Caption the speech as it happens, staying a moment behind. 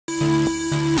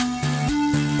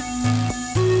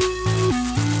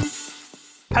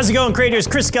How's it going, creators?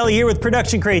 Chris Kelly here with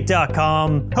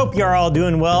ProductionCrate.com. Hope you're all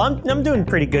doing well. I'm doing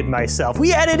pretty good myself.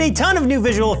 We added a ton of new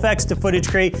visual effects to Footage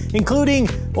Crate, including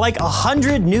like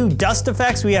 100 new dust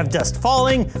effects. We have dust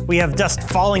falling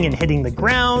and hitting the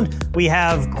ground. We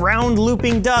have ground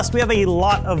looping dust. We have a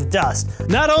lot of dust.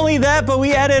 Not only that, but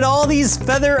we added all these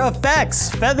feather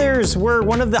effects. Feathers were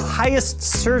one of the highest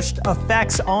searched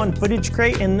effects on Footage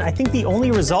Crate, and I think the only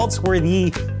results were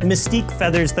the Mystique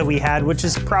feathers that we had, which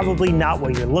is probably not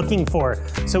what you're looking for.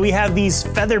 So we have these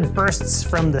feather bursts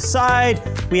from the side,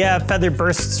 we have feather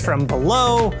bursts from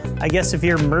below. I guess if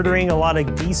you're murdering a lot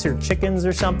of geese or chickens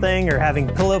or something, or having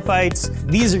pillow fights,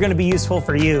 these are gonna be useful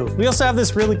for you. We also have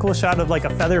this really cool shot of like a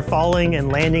feather falling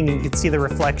and landing, and you can see the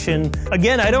reflection.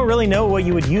 Again, I don't really know what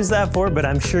you would use that for, but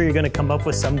I'm sure you're gonna come up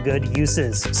with some good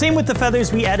uses. Same with the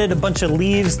feathers, we added a bunch of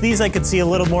leaves. These I could see a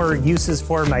little more uses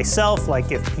for myself,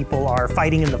 like if people are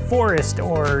fighting in the forest,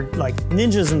 or like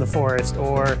ninjas in the forest,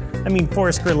 or I mean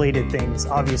forest related things,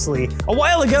 obviously. A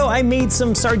while ago, I made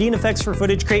some sardine effects for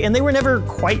Footage Crate, and they were never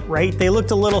quite right. They looked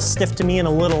a little stiff to me and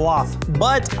a little off.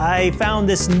 But I found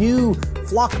this new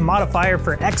flock modifier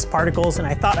for X particles, and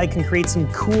I thought I can create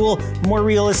some cool, more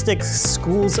realistic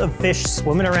schools of fish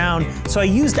swimming around. So I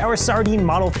used our sardine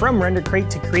model from Render Crate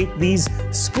to create these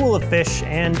school of fish,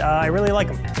 and I really like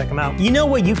them. Check them out. You know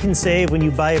what you can save when you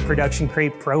buy a Production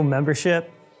Crate Pro membership?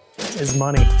 Is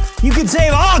money. You can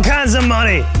save all kinds of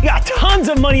money. We got tons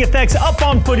of money effects up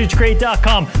on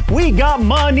FootageCrate.com. We got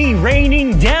money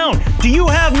raining down. Do you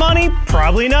have money?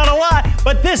 Probably not a lot,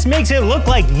 but this makes it look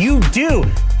like you do.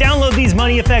 Download these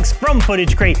money effects from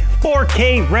Footage Crate,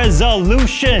 4K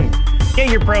resolution. Get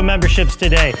your Pro memberships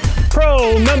today.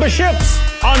 Pro memberships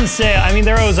on sale. I mean,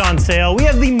 they're always on sale. We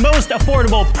have the most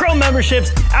affordable Pro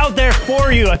memberships out there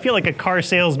for you. I feel like a car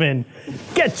salesman.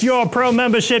 Get your Pro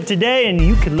membership today and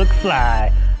you can look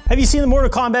fly. Have you seen the Mortal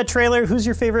Kombat trailer? Who's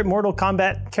your favorite Mortal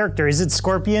Kombat character? Is it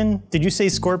Scorpion? Did you say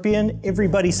Scorpion?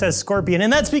 Everybody says Scorpion,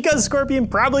 and that's because Scorpion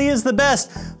probably is the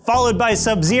best, followed by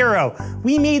Sub-Zero.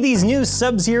 We made these new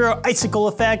Sub-Zero icicle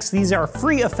effects. These are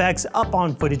free effects up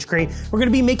on Footage Crate. We're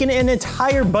gonna be making an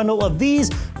entire bundle of these,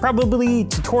 probably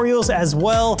tutorials as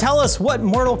well. Tell us what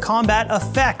Mortal Kombat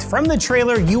effect from the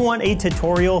trailer you want a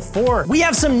tutorial for. We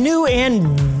have some new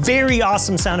and very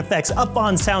awesome sound effects up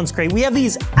on Sounds Crate. We have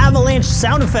these avalanche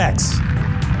sound effects.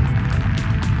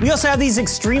 We also have these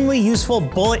extremely useful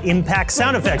bullet impact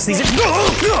sound effects. These are,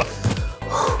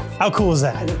 how cool is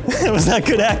that? Was that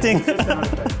good acting?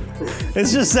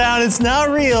 It's just sound, it's not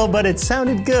real, but it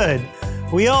sounded good.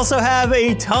 We also have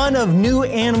a ton of new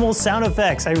animal sound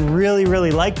effects. I really, really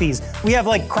like these. We have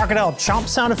like crocodile chomp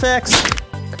sound effects.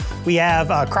 We have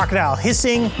crocodile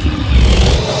hissing.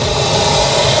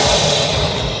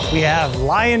 We have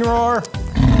lion roar.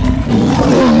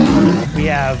 We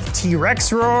have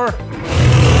T-Rex roar.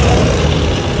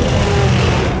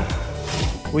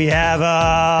 We have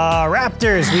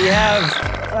raptors. We have,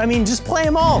 I mean, just play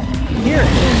them all. Here,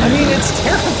 I mean, it's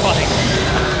terrifying.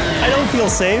 I don't feel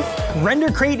safe.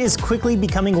 Render Crate is quickly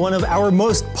becoming one of our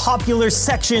most popular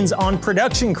sections on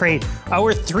Production Crate.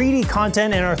 Our 3D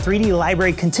content and our 3D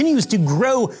library continues to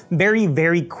grow very,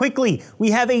 very quickly.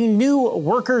 We have a new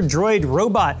worker droid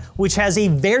robot, which has a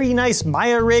very nice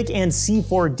Maya rig and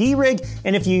C4D rig.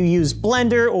 And if you use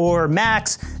Blender or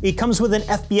Max, it comes with an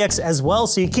FBX as well,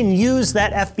 so you can use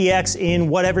that FBX in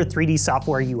whatever 3D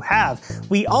software you have.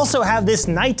 We also have this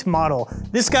Knight model.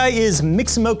 This guy is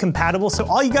Mixamo compatible, so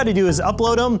all you gotta do is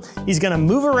upload him. He's gonna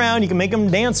move around, you can make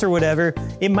him dance or whatever.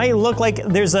 It might look like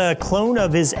there's a clone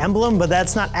of his emblem, but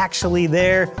that's not actually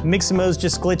there. Mixamo's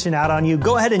just glitching out on you.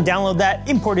 Go ahead and download that,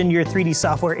 import into your 3D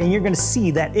software, and you're gonna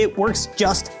see that it works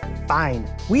just fine.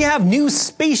 We have new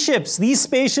spaceships. These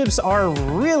spaceships are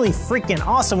really freaking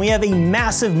awesome. We have a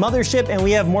massive mothership, and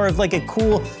we have more of like a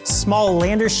cool small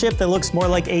lander ship that looks more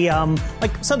like a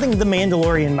like something the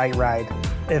Mandalorian might ride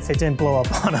if it didn't blow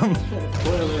up on him.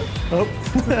 Oh.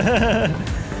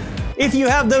 If you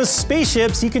have those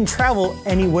spaceships, you can travel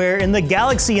anywhere in the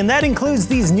galaxy, and that includes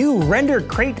these new Render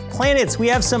Crate planets. We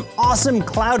have some awesome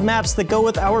cloud maps that go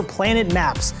with our planet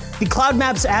maps. The cloud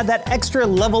maps add that extra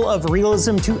level of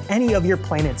realism to any of your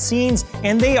planet scenes,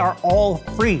 and they are all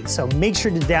free, so make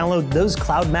sure to download those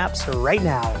cloud maps right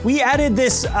now. We added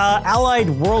this Allied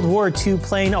World War II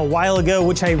plane a while ago,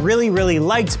 which I really, really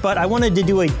liked, but I wanted to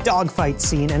do a dogfight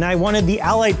scene, and I wanted the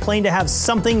Allied plane to have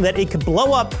something that it could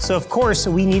blow up, so of course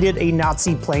we needed a a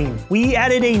Nazi plane. We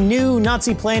added a new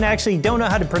Nazi plane, I actually don't know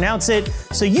how to pronounce it,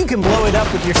 so you can blow it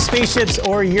up with your spaceships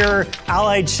or your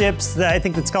allied ships, I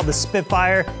think it's called the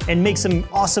Spitfire, and make some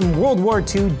awesome World War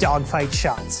II dogfight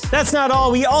shots. That's not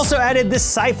all, we also added this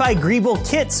sci-fi greeble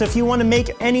kit, so if you want to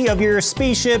make any of your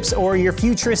spaceships or your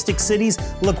futuristic cities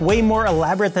look way more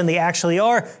elaborate than they actually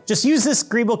are, just use this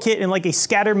greeble kit in like a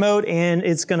scatter mode and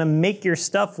it's gonna make your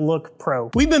stuff look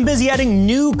pro. We've been busy adding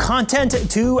new content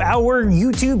to our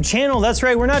YouTube channel. That's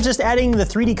right, we're not just adding the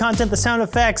 3D content, the sound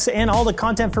effects, and all the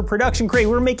content for Production Crate.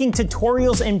 We're making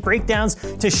tutorials and breakdowns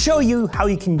to show you how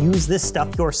you can use this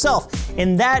stuff yourself.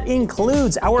 And that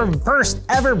includes our first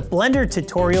ever Blender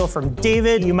tutorial from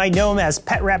David. You might know him as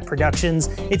Pet Rat Productions.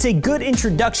 It's a good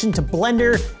introduction to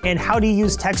Blender and how to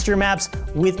use texture maps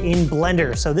within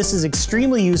Blender. So this is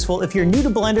extremely useful. If you're new to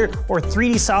Blender or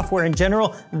 3D software in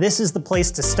general, this is the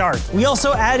place to start. We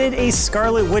also added a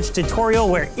Scarlet Witch tutorial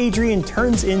where Adrian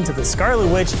turns into the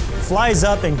Scarlet Witch, flies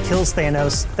up and kills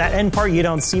Thanos. That end part you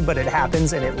don't see, but it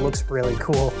happens and it looks really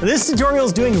cool. This tutorial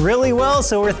is doing really well,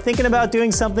 so we're thinking about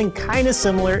doing something kind of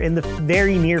similar in the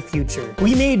very near future.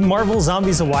 We made Marvel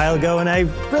Zombies a while ago and I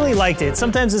really liked it.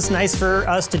 Sometimes it's nice for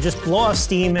us to just blow off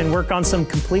steam and work on some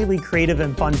completely creative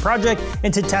and fun project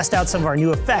and to test out some of our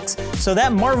new effects. So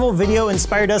that Marvel video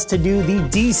inspired us to do the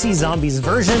DC Zombies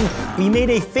version. We made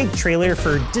a fake trailer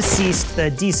for Deceased,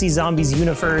 the DC Zombies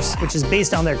universe, which is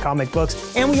based on their comic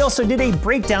books. And we also did a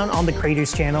breakdown on the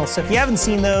Creators channel. So if you haven't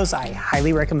seen those, I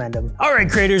highly recommend them. All right,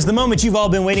 creators, the moment you've all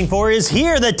been waiting for is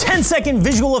here, the 10-second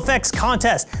visual effects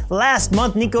contest. Last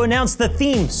month, Nico announced the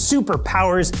theme,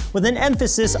 Superpowers, with an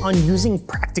emphasis on using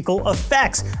practical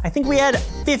effects. I think we had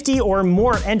 50 or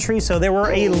more entries, so there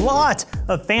were a lot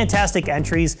of fantastic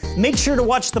entries. Make sure to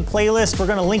watch the playlist. We're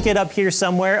gonna link it up here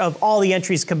somewhere of all the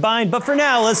entries combined. But for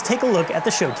now, let's take a look at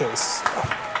the showcase.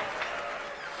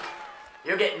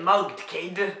 You're getting mugged,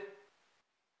 kid.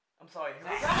 I'm sorry.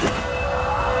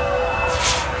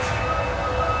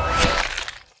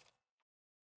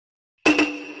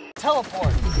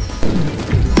 Teleport.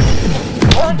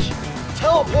 Punch.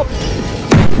 Teleport.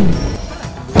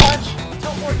 Punch.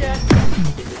 Teleport again.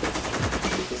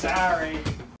 Sorry.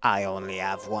 I only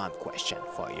have one question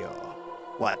for you.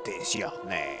 What is your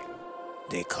name?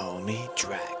 They call me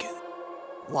Dragon.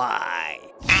 Why?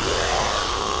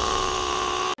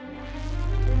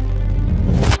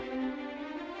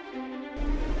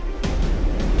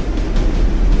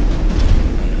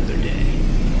 Another day.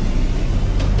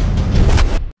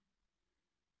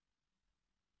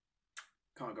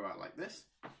 Can't go out like this.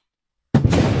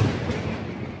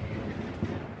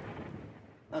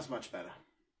 That's much better.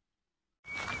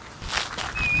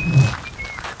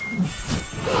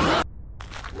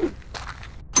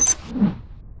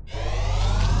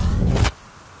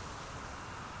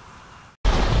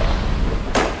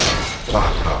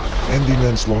 Andy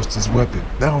Lance lost his weapon.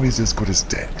 Now he's as good as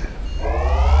dead.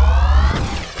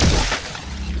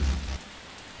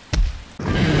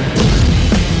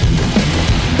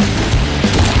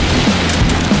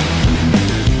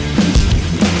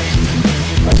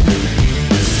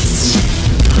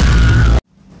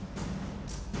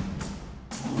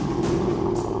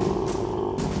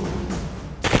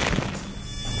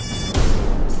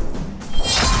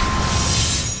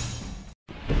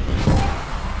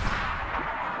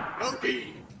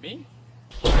 Me?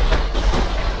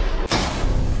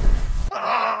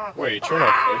 Wait, you're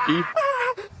not Loki?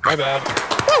 My bad.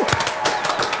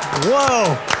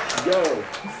 Whoa! Yo.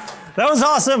 That was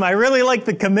awesome. I really liked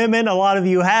the commitment a lot of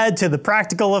you had to the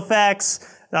practical effects.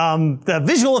 The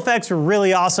visual effects were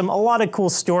really awesome. A lot of cool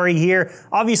story here.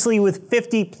 Obviously with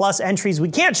 50 plus entries, we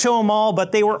can't show them all,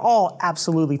 but they were all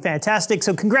absolutely fantastic.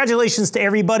 So congratulations to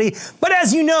everybody. But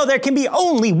as you know, there can be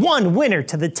only one winner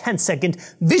to the 10-second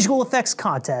visual effects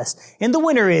contest. And the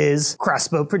winner is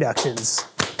Crossbow Productions.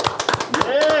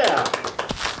 Yeah!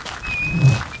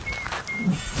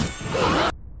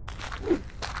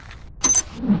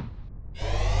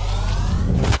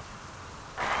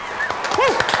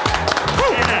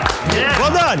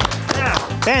 Well done.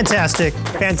 Fantastic,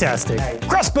 fantastic.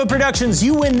 Crossbow Productions,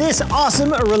 you win this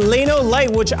awesome Releno light,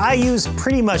 which I use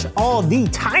pretty much all the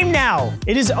time now.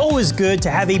 It is always good to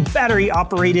have a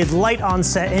battery-operated light on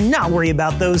set and not worry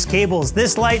about those cables.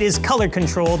 This light is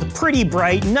color-controlled, pretty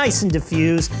bright, nice and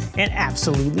diffused, and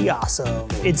absolutely awesome.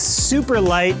 It's super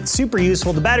light, super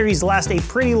useful. The batteries last a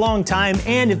pretty long time,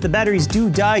 and if the batteries do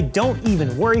die, don't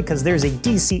even worry, because there's a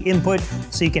DC input,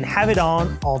 so you can have it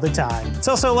on all the time. It's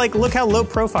also like, look how low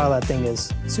profile that thing is.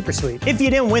 That's super sweet. If you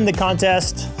didn't win the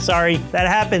contest, sorry, that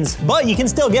happens. But you can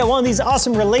still get one of these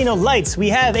awesome Releno lights. We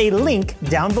have a link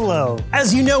down below.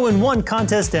 As you know, when one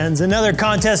contest ends, another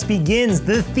contest begins.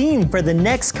 The theme for the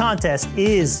next contest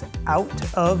is out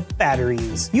of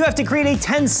batteries. You have to create a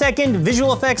 10-second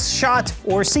visual effects shot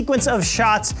or sequence of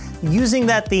shots using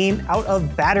that theme, out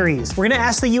of batteries. We're gonna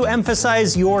ask that you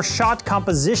emphasize your shot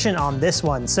composition on this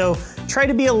one. So try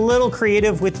to be a little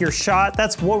creative with your shot.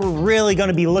 That's what we're really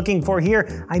gonna be looking for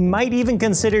here. I might even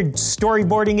consider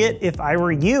storyboarding it if I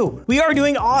were you. We are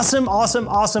doing awesome, awesome,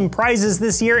 awesome prizes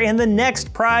this year, and the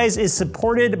next prize is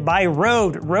supported by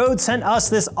Rode. Rode sent us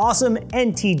this awesome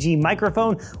NTG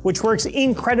microphone, which works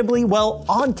incredibly well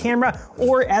on camera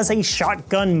or as a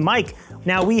shotgun mic.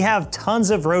 Now, we have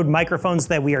tons of Rode microphones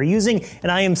that we are using,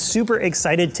 and I am super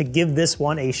excited to give this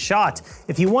one a shot.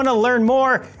 If you want to learn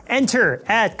more, enter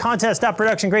at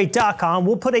contest.productioncrate.com.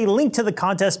 We'll put a link to the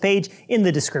contest page in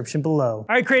the description below.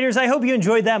 All right, creators, I hope you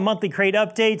enjoyed that monthly crate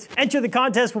update. Enter the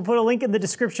contest. We'll put a link in the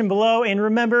description below, and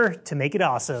remember to make it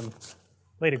awesome.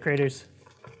 Later, creators.